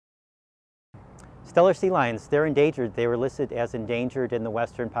Steller sea lions, they're endangered. They were listed as endangered in the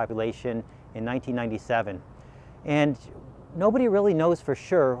western population in 1997. And nobody really knows for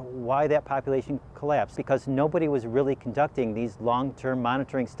sure why that population collapsed, because nobody was really conducting these long-term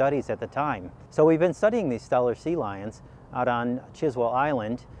monitoring studies at the time. So we've been studying these Steller sea lions out on Chiswell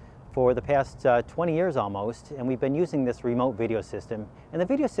Island for the past 20 years almost, and we've been using this remote video system. And the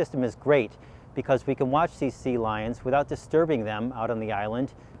video system is great because we can watch these sea lions without disturbing them out on the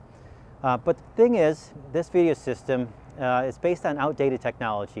island. But the thing is, this video system is based on outdated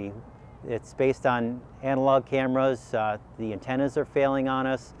technology. It's based on analog cameras. The antennas are failing on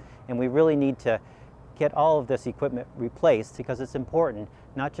us, and we really need to get all of this equipment replaced because it's important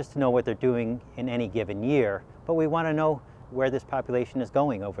not just to know what they're doing in any given year, but we want to know where this population is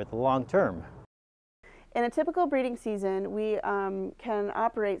going over the long term. In a typical breeding season, we can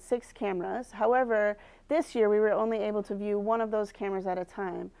operate 6 cameras. However, this year we were only able to view one of those cameras at a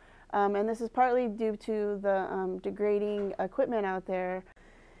time. And this is partly due to the degrading equipment out there.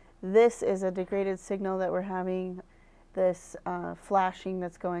 This is a degraded signal that we're having, this flashing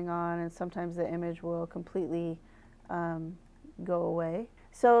that's going on, and sometimes the image will completely go away.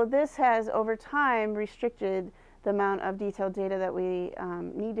 So this has, over time, restricted the amount of detailed data that we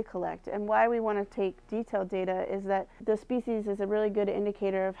need to collect. And why we want to take detailed data is that the species is a really good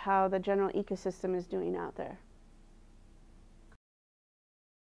indicator of how the general ecosystem is doing out there.